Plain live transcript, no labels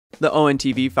The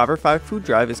ONTV 5 Food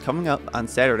Drive is coming up on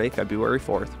Saturday, February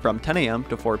 4th from 10 a.m.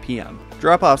 to 4 p.m.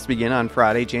 Drop-offs begin on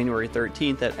Friday, January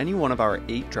 13th at any one of our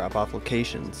 8 drop-off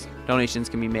locations. Donations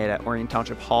can be made at Orion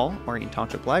Township Hall, Orion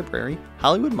Township Library,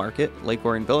 Hollywood Market, Lake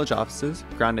Orion Village offices,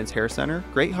 Grondin's Hair Center,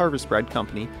 Great Harvest Bread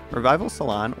Company, Revival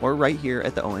Salon, or right here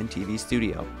at the ONTV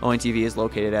studio. ONTV is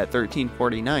located at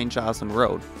 1349 Joslyn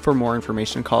Road. For more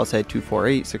information, call us at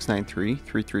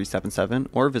 248-693-3377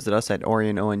 or visit us at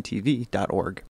orionontv.org.